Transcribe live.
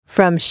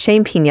From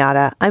Shame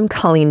Pinata, I'm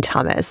Colleen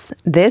Thomas.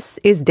 This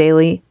is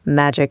Daily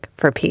Magic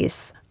for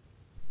Peace.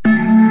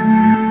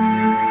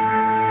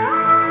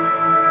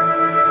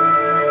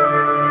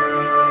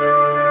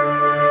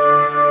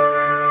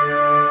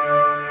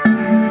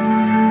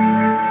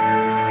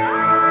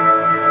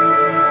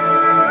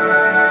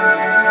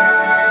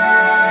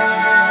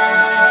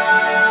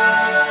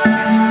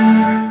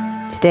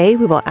 Today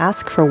we will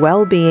ask for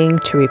well-being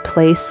to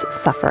replace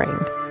suffering.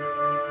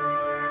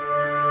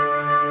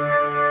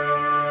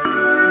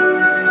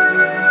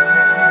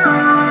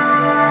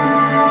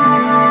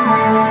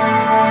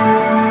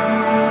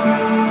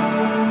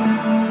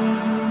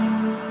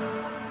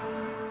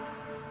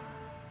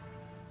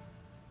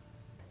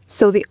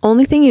 So the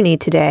only thing you need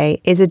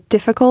today is a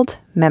difficult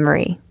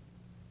memory.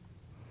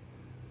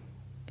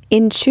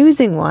 In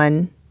choosing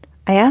one,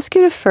 I ask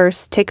you to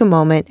first take a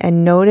moment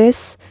and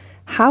notice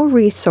how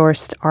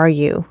resourced are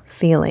you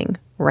feeling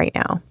right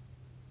now.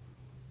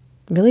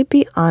 Really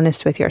be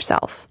honest with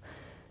yourself.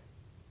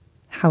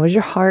 How is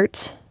your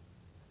heart?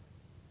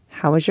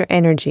 How is your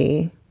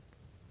energy?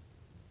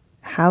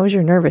 How is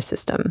your nervous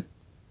system?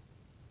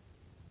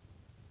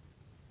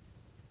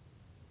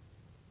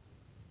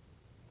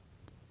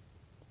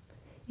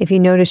 If you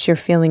notice you're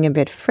feeling a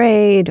bit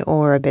frayed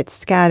or a bit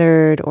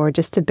scattered or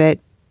just a bit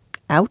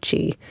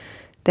ouchy,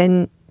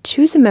 then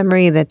choose a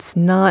memory that's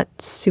not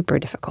super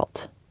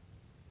difficult.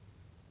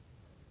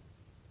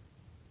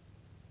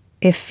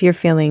 If you're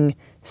feeling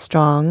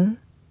strong,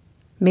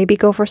 maybe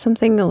go for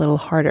something a little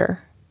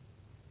harder.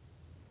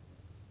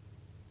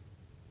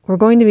 We're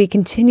going to be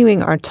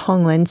continuing our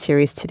Tonglen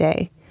series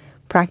today,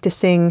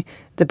 practicing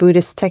the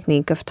Buddhist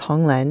technique of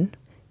Tonglen,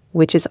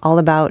 which is all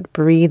about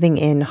breathing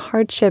in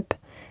hardship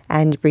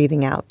and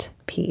breathing out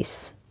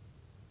peace.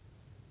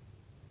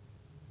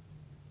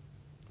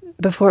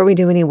 Before we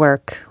do any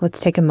work, let's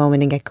take a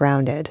moment and get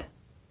grounded.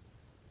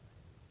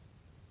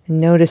 And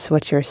notice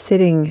what you're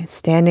sitting,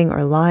 standing,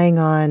 or lying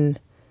on,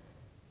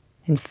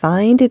 and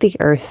find the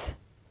earth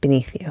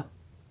beneath you.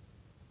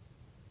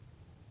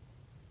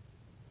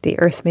 The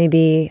earth may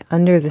be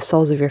under the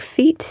soles of your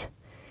feet.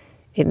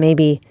 It may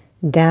be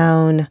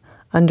down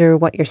under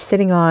what you're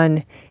sitting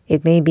on.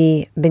 It may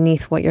be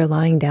beneath what you're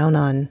lying down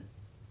on.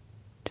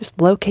 Just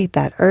locate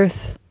that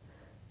earth.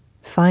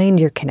 Find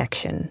your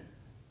connection.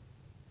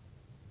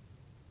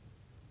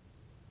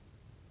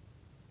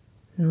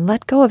 And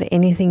let go of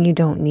anything you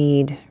don't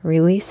need.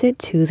 Release it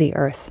to the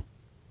earth.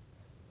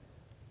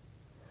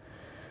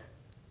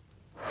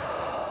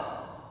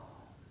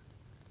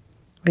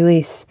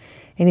 Release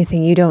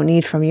anything you don't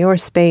need from your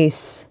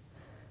space.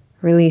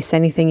 Release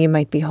anything you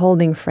might be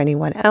holding for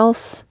anyone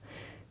else.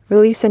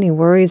 Release any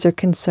worries or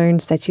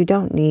concerns that you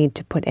don't need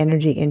to put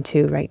energy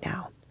into right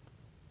now.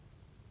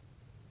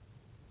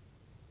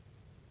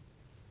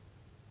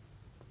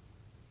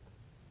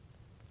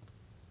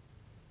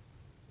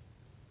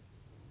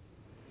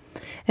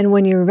 And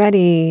when you're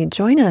ready,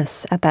 join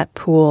us at that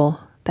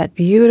pool, that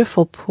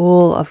beautiful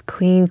pool of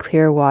clean,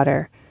 clear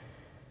water,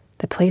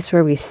 the place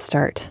where we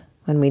start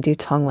when we do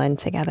Tonglen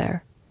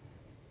together.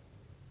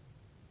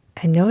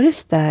 And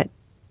notice that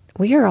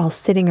we are all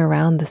sitting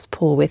around this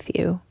pool with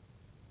you.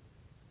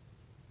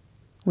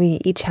 We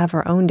each have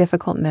our own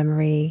difficult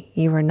memory.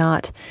 You are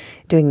not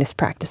doing this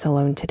practice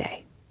alone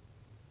today.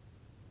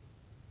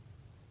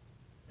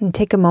 And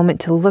take a moment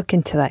to look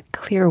into that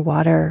clear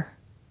water.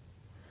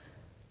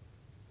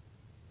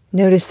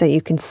 Notice that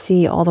you can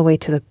see all the way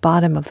to the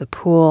bottom of the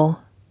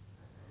pool.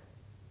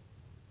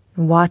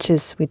 And watch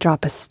as we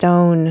drop a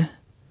stone.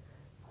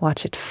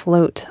 Watch it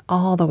float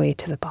all the way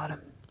to the bottom.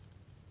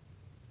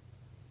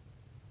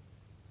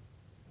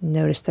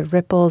 Notice the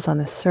ripples on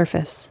the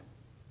surface.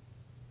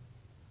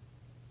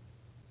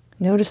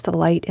 Notice the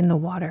light in the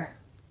water.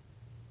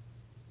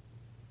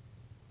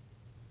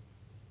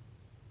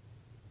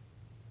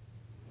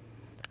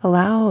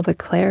 Allow the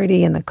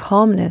clarity and the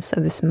calmness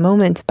of this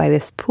moment by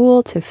this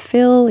pool to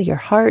fill your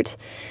heart,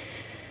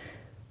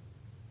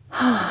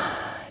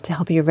 to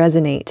help you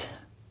resonate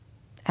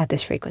at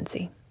this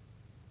frequency.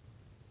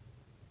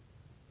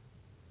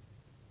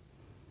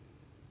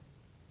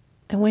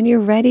 And when you're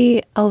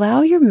ready,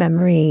 allow your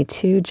memory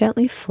to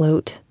gently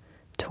float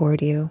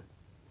toward you.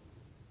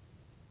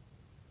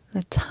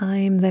 A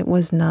time that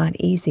was not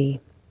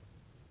easy.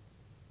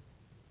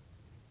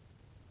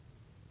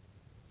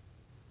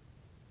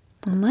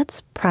 And let's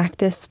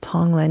practice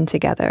Tonglen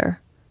together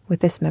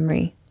with this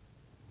memory.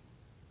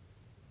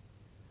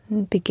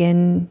 And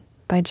begin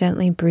by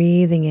gently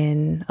breathing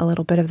in a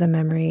little bit of the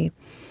memory.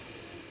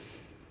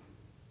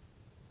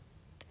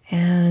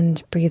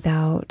 And breathe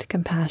out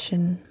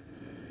compassion.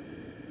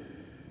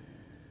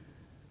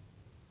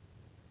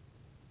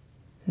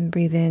 And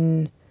breathe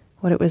in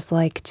what it was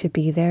like to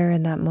be there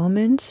in that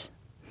moment.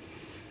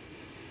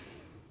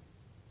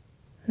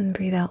 And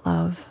breathe out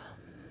love.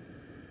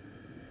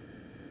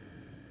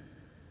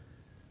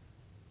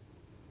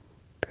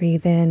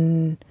 Breathe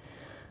in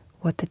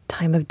what the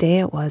time of day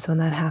it was when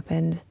that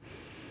happened.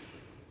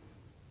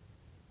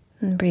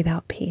 And breathe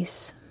out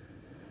peace.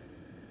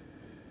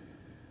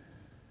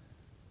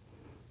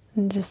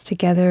 And just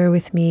together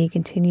with me,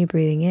 continue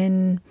breathing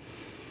in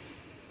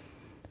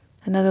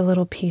another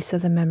little piece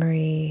of the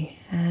memory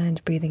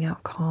and breathing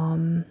out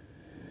calm.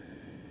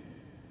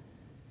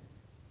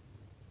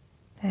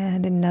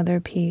 And another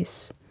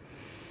piece.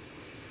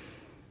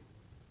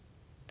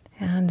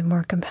 And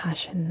more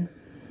compassion.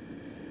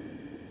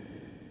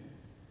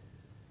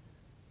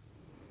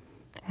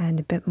 And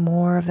a bit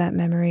more of that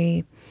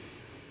memory.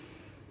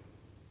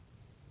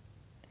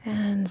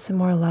 And some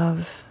more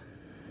love.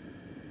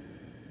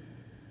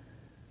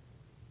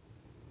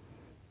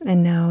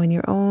 And now in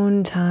your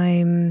own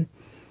time,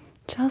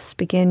 just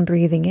begin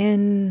breathing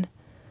in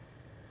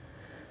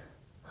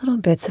little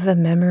bits of the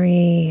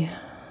memory,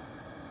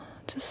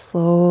 just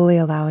slowly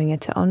allowing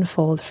it to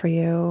unfold for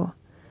you.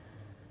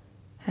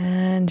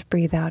 And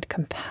breathe out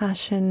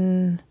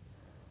compassion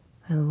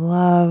and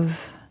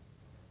love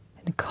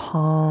and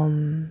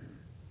calm.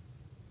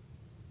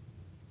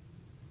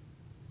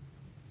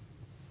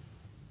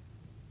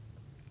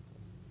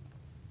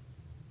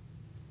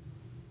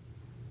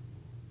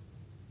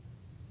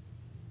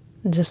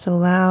 And just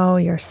allow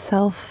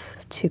yourself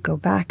to go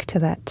back to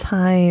that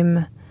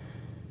time,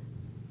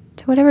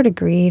 to whatever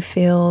degree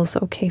feels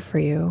okay for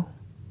you.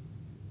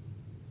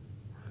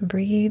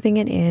 Breathing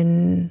it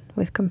in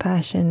with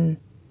compassion,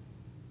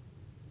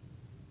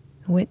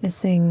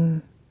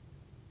 witnessing,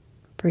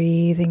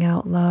 breathing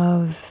out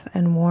love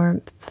and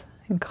warmth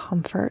and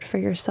comfort for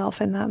yourself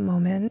in that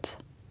moment.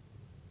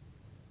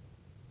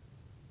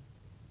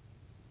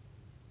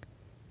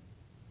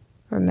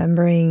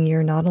 Remembering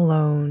you're not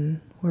alone.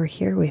 We're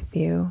here with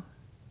you.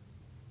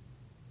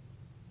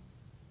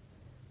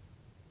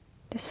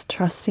 Just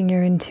trusting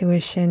your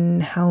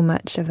intuition, how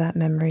much of that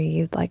memory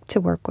you'd like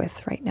to work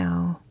with right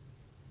now.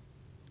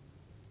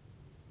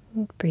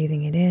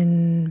 Breathing it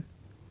in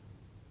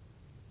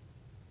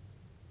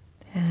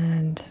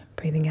and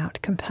breathing out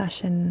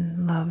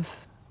compassion,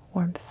 love,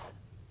 warmth,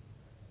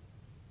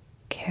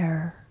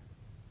 care.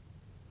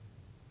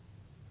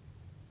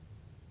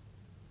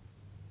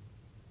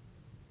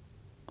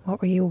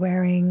 What were you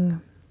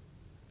wearing?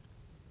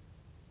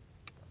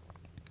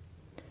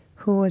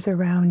 Who was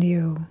around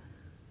you?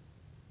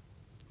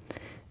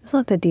 Just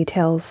let the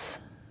details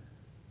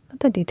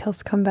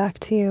come back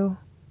to you.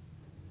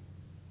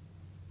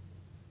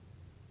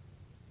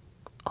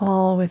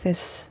 All with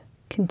this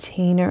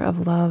container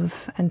of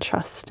love and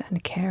trust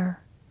and care.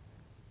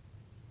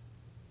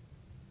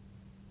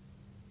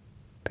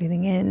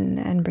 Breathing in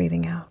and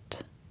breathing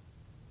out.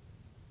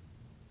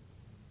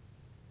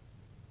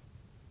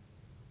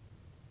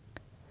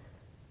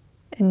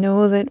 And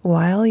know that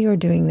while you're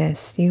doing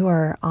this, you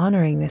are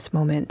honoring this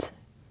moment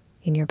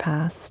in your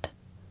past.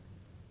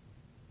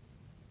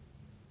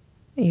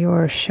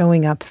 You're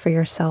showing up for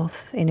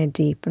yourself in a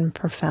deep and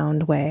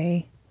profound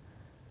way.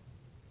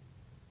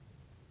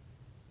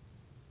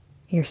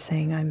 You're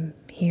saying, I'm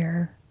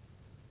here.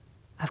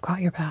 I've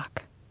got your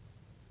back.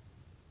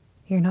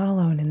 You're not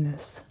alone in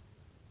this.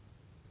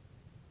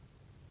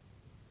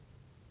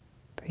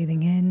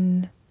 Breathing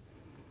in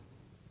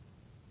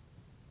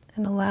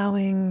and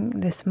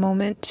allowing this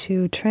moment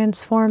to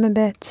transform a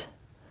bit,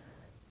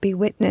 be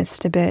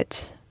witnessed a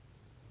bit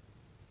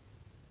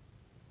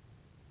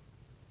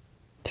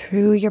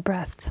through your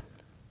breath.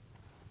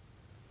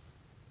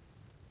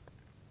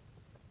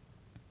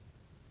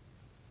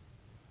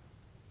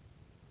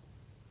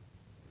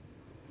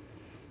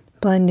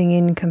 Blending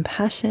in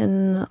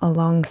compassion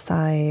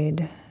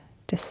alongside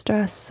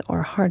distress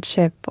or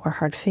hardship or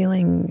hard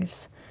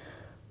feelings,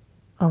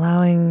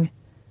 allowing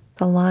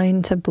the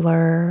line to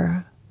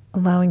blur,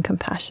 allowing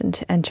compassion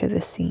to enter the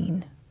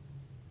scene.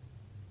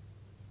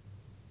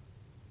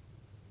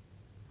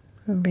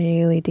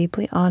 Really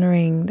deeply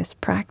honoring this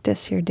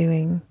practice you're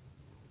doing,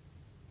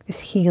 this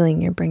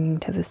healing you're bringing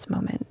to this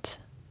moment.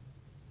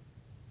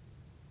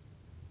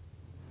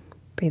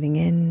 Breathing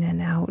in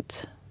and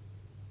out.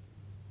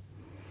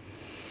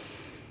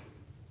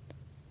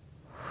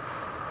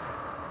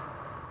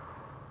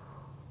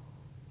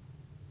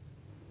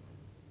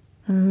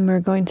 And we're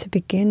going to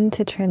begin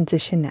to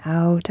transition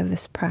out of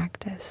this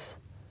practice.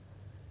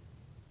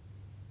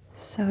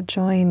 So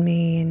join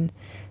me in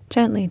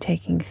gently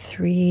taking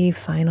 3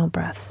 final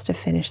breaths to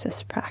finish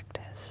this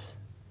practice.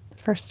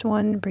 First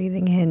one,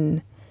 breathing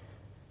in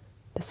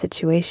the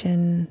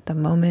situation, the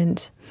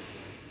moment,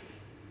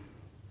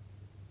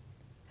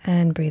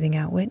 and breathing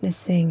out,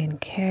 witnessing and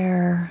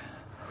care.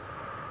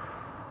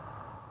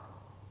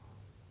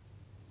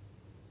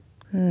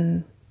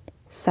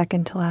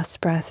 Second to last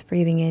breath,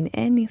 breathing in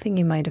anything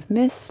you might have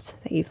missed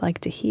that you'd like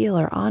to heal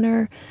or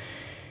honor.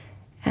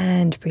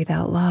 And breathe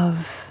out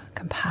love,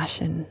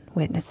 compassion,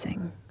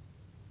 witnessing.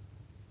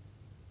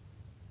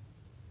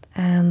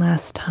 And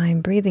last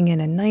time, breathing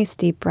in a nice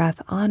deep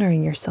breath,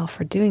 honoring yourself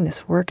for doing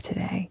this work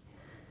today.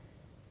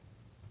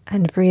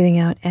 And breathing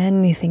out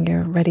anything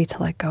you're ready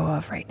to let go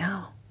of right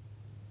now.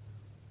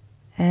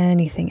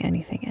 Anything,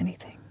 anything,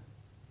 anything.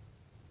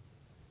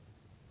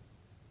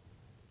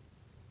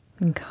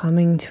 And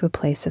coming to a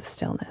place of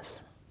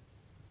stillness.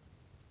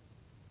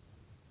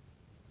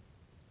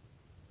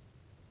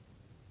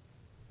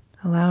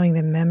 allowing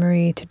the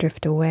memory to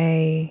drift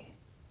away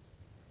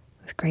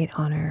with great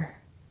honor,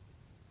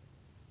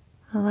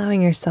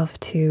 allowing yourself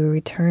to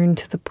return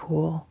to the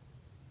pool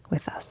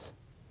with us,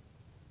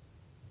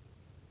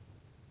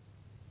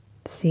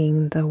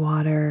 seeing the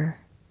water,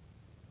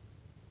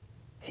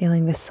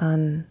 feeling the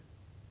sun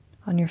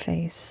on your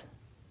face,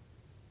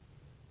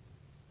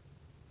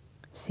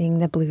 seeing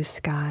the blue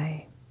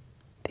sky,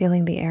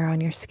 feeling the air on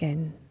your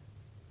skin,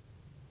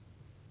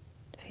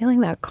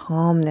 feeling that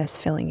calmness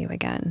filling you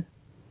again,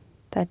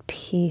 that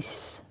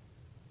peace,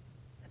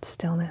 that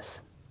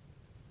stillness.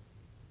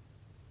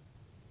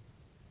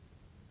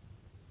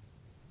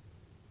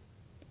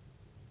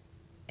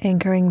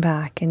 Anchoring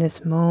back in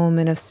this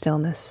moment of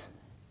stillness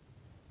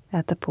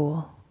at the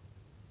pool.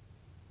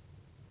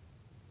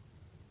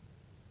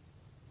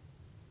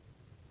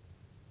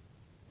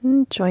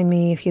 And join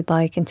me if you'd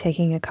like in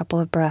taking a couple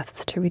of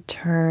breaths to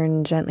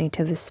return gently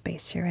to the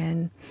space you're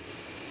in.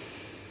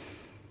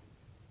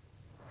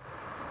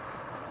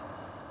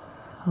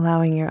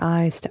 Allowing your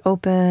eyes to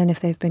open if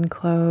they've been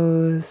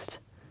closed.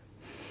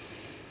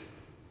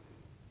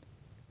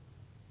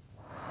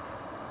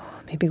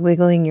 Maybe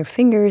wiggling your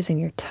fingers and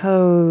your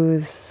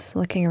toes,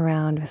 looking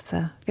around with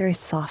a very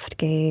soft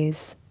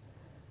gaze.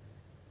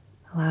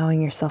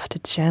 Allowing yourself to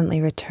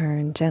gently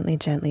return, gently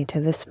to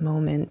this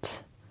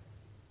moment,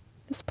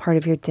 this part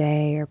of your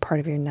day or part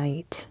of your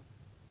night.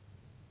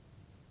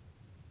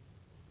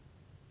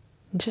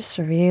 And just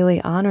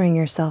really honoring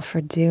yourself for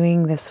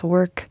doing this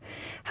work,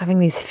 having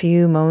these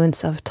few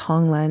moments of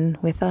Tonglen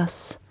with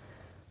us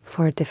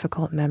for a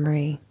difficult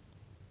memory.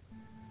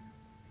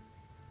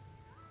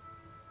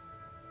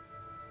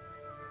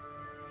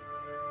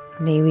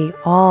 May we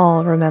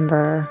all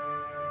remember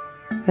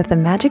that the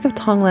magic of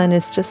Tonglen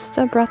is just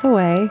a breath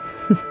away,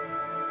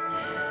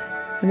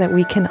 and that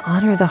we can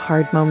honor the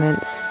hard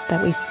moments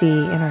that we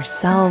see in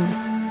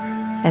ourselves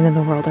and in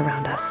the world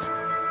around us.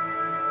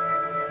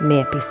 May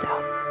it be so.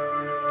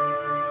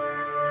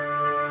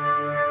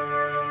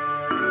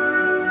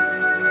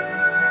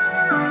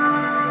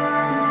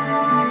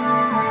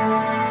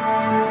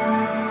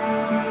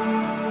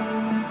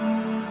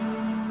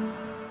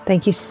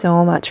 Thank you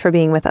so much for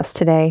being with us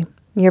today.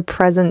 Your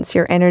presence,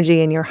 your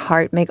energy, and your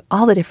heart make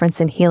all the difference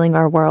in healing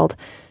our world.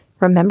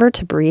 Remember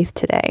to breathe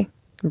today.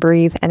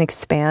 Breathe and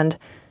expand.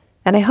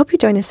 And I hope you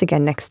join us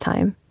again next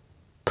time.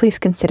 Please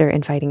consider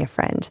inviting a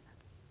friend.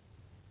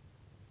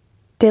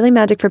 Daily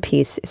Magic for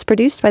Peace is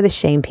produced by the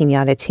Shame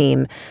Pinata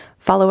team.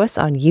 Follow us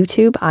on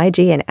YouTube,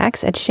 IG, and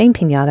X at Shame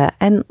Pinata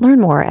and learn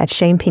more at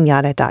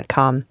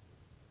shamepinata.com.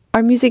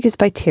 Our music is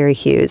by Terry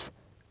Hughes.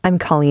 I'm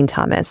Colleen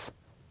Thomas.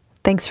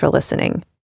 Thanks for listening.